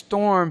when a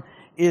storm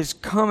is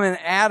coming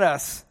at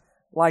us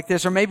like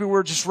this, or maybe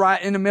we're just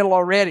right in the middle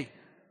already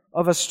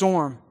of a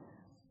storm,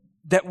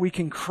 that we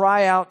can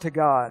cry out to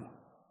God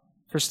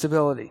for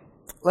stability.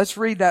 Let's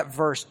read that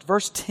verse.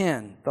 Verse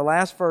 10, the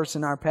last verse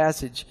in our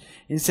passage.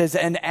 It says,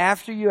 "And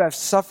after you have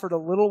suffered a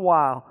little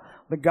while,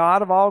 the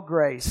God of all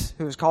grace,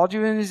 who has called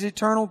you in His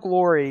eternal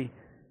glory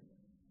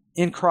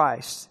in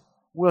Christ,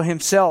 will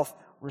Himself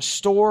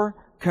restore,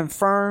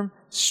 confirm,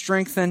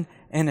 strengthen,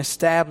 and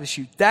establish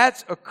you."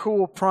 That's a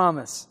cool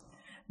promise,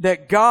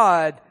 that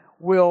God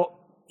will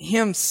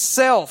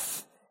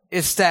Himself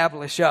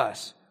establish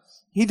us.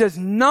 He does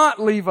not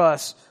leave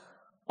us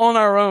on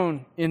our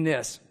own in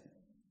this.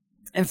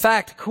 In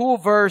fact, cool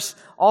verse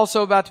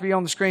also about to be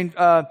on the screen,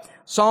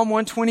 Psalm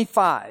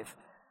 125,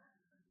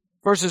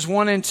 verses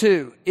 1 and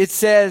 2. It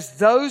says,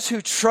 "Those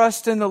who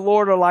trust in the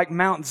Lord are like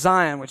Mount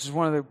Zion," which is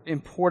one of the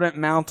important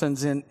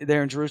mountains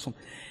there in Jerusalem.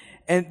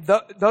 "And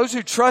those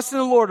who trust in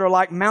the Lord are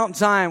like Mount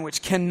Zion,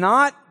 which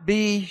cannot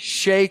be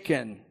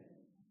shaken."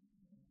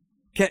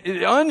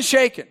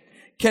 Unshaken.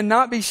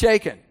 Cannot be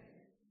shaken,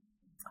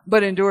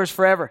 but endures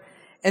forever.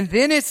 And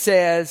then it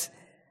says,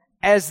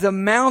 "As the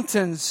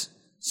mountains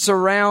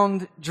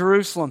surround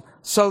Jerusalem,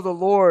 so the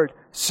Lord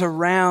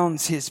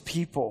surrounds His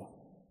people."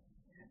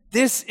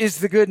 This is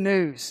the good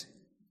news.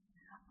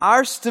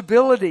 Our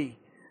stability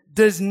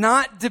does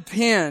not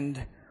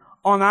depend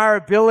on our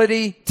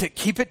ability to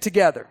keep it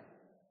together,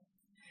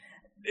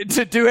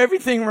 to do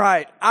everything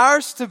right.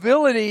 Our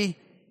stability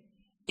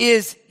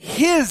is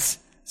His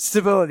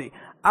stability.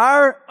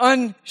 Our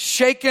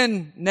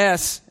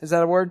unshakenness, is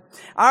that a word?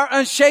 Our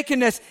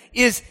unshakenness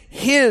is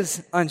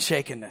His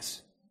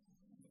unshakenness.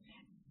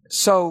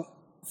 So,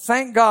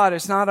 thank God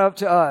it's not up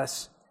to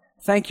us.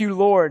 Thank you,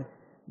 Lord,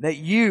 that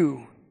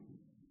you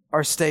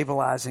are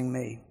stabilizing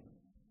me.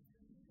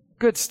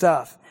 Good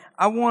stuff.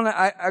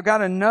 I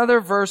got another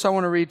verse I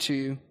want to read to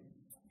you.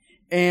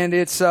 And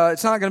it's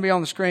not going to be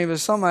on the screen, but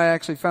it's something I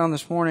actually found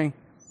this morning.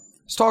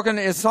 It's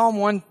Psalm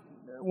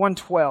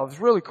 112. It's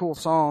a really cool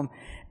psalm.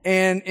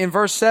 And in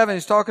verse 7,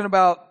 it's talking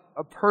about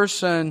a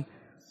person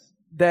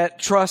that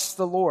trusts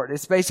the Lord.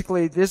 It's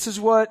basically, this is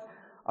what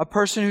a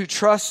person who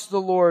trusts the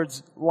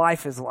Lord's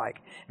life is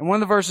like. And one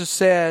of the verses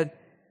said,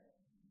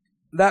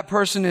 that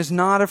person is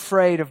not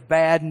afraid of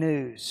bad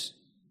news.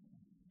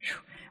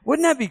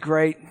 Wouldn't that be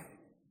great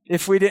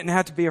if we didn't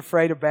have to be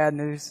afraid of bad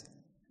news?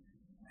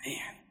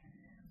 Man.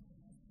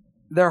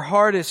 Their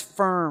heart is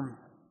firm,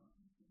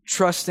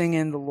 trusting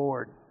in the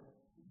Lord.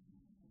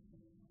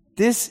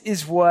 This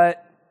is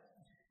what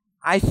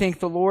I think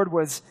the Lord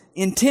was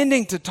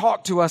intending to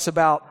talk to us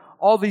about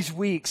all these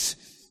weeks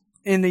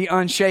in the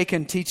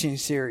Unshaken teaching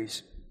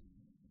series.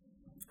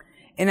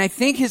 And I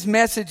think His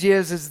message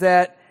is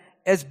that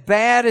as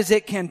bad as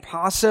it can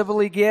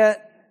possibly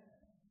get,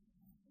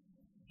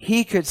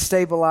 He could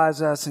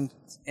stabilize us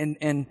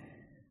and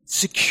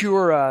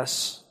secure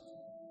us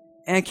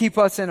and keep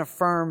us in a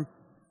firm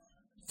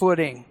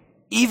footing,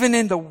 even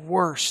in the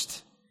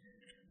worst.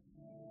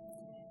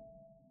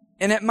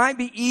 And it might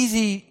be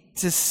easy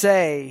to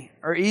say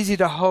or easy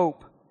to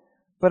hope,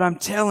 but I'm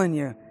telling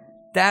you,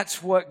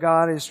 that's what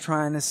God is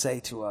trying to say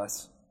to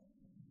us.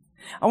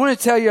 I want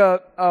to tell you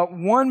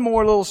one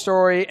more little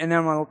story, and then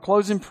I'm going to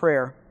close in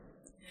prayer.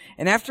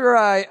 And after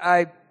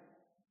I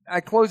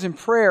close in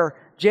prayer,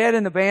 Jed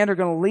and the band are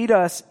going to lead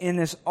us in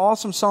this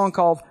awesome song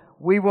called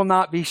 "We Will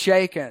Not Be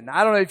Shaken."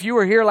 I don't know if you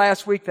were here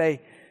last week. They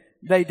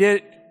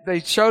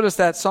showed us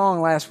that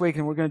song last week,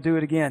 and we're going to do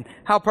it again.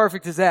 How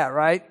perfect is that,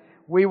 right?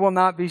 We will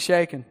not be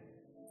shaken.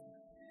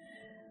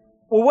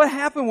 Well, what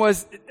happened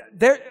was,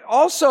 there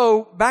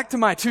also, back to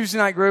my Tuesday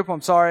night group,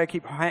 I'm sorry I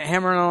keep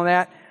hammering on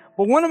that,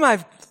 but one of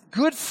my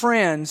good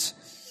friends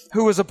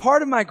who was a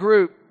part of my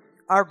group,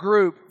 our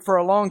group, for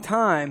a long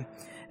time,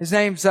 his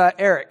name's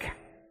Eric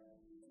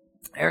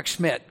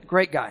Schmidt,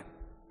 great guy.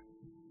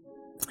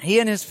 He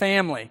and his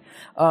family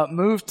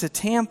moved to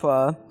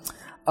Tampa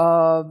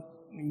a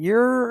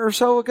year or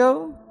so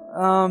ago,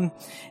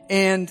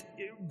 and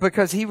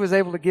because he was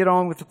able to get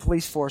on with the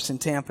police force in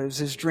Tampa. It was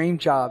his dream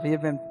job. He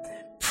had been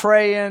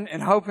praying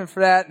and hoping for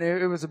that, and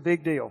it was a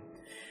big deal.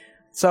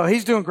 So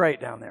he's doing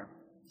great down there.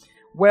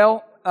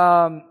 Well,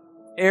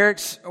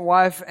 Eric's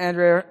wife,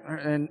 Andrea,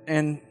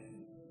 and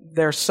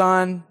their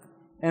son,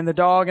 and the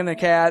dog and the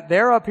cat,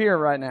 they're up here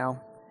right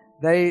now.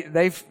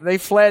 They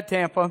fled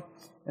Tampa,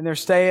 and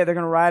they're going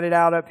to ride it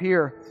out up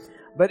here.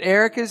 But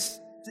Eric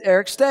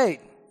stayed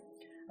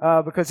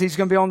because he's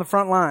going to be on the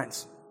front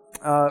lines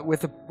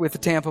with the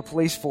Tampa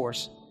police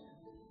force.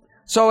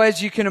 So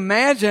as you can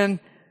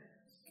imagine,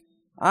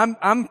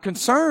 I'm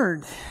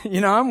concerned.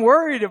 I'm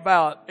worried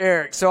about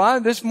Eric. So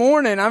this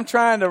morning I'm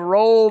trying to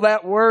roll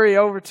that worry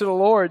over to the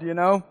Lord,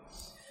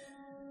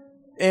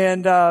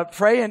 and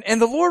praying.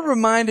 And the Lord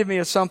reminded me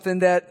of something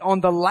that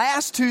on the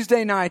last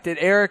Tuesday night that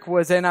Eric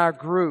was in our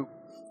group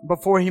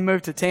before he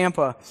moved to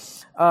Tampa,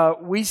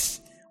 we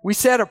we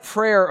said a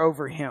prayer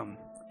over him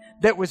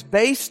that was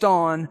based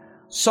on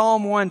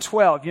Psalm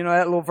 112. You know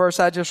that little verse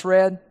I just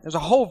read? There's a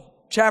whole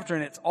chapter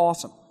and it's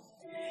awesome.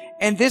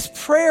 And this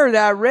prayer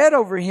that I read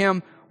over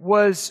him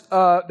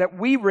that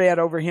we read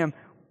over him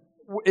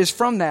is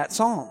from that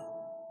psalm.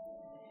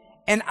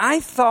 And I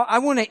thought I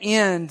want to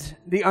end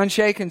the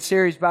Unshaken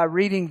series by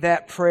reading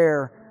that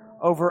prayer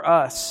over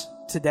us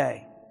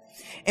today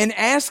and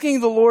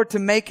asking the Lord to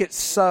make it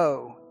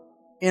so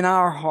in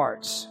our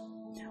hearts.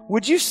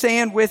 Would you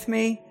stand with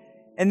me?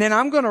 And then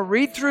I'm going to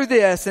read through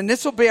this, and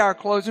this will be our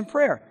closing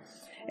prayer.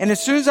 And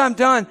as soon as I'm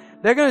done,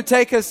 they're going to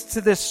take us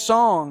to this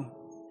song.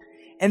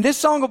 And this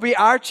song will be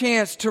our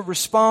chance to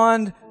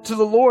respond to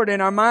the Lord in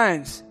our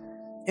minds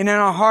and in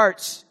our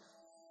hearts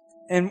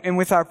and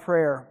with our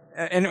prayer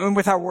and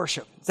with our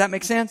worship. Does that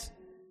make sense?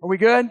 Are we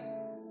good?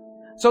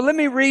 So let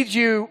me read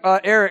you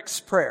Eric's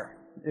prayer,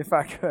 if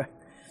I could.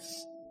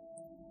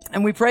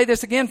 And we pray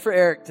this again for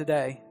Eric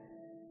today.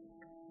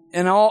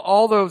 And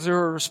all those who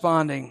are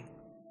responding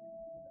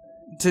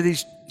to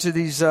these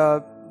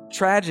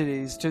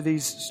tragedies, to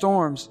these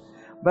storms.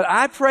 But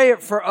I pray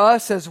it for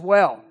us as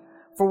well.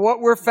 For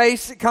what we're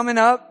facing coming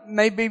up,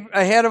 maybe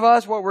ahead of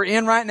us, what we're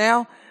in right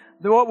now,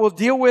 what we'll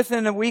deal with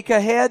in a week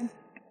ahead,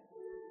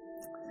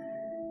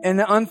 and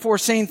the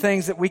unforeseen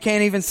things that we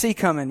can't even see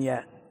coming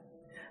yet.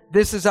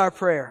 This is our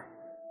prayer.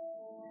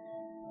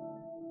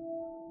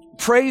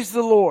 Praise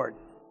the Lord.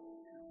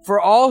 For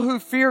all who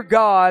fear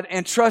God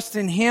and trust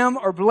in Him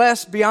are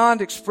blessed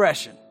beyond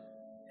expression.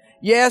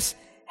 Yes,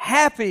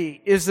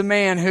 happy is the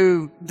man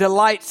who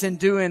delights in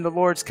doing the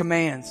Lord's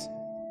commands.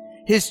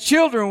 His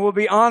children will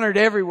be honored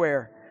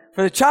everywhere,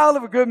 for the child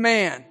of a good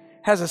man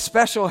has a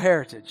special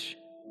heritage.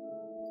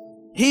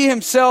 He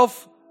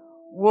himself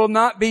will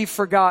not be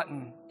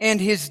forgotten,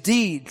 and his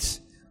deeds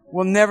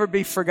will never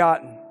be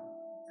forgotten.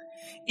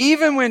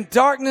 Even when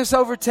darkness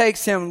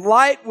overtakes him,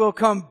 light will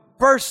come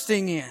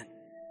bursting in.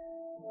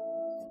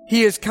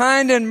 He is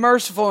kind and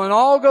merciful, and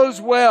all goes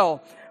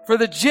well for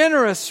the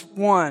generous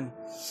one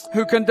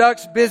who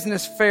conducts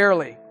business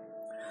fairly.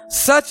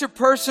 Such a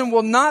person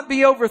will not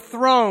be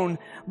overthrown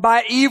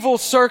by evil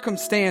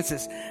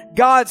circumstances.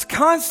 God's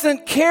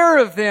constant care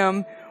of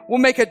them will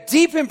make a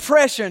deep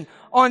impression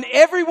on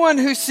everyone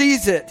who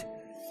sees it.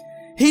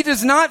 He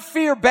does not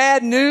fear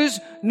bad news,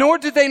 nor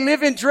do they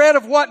live in dread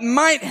of what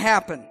might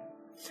happen.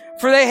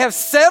 For they have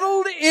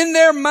settled in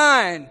their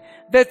mind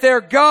that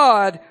their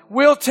God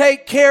will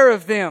take care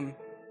of them.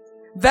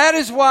 That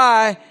is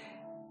why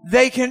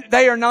they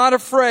are not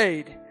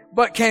afraid,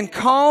 but can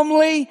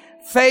calmly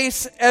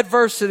face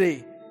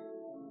adversity.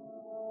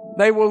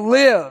 They will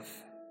live.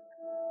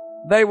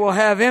 They will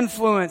have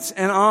influence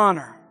and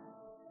honor.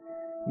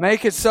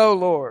 Make it so,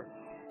 Lord.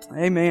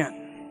 Amen.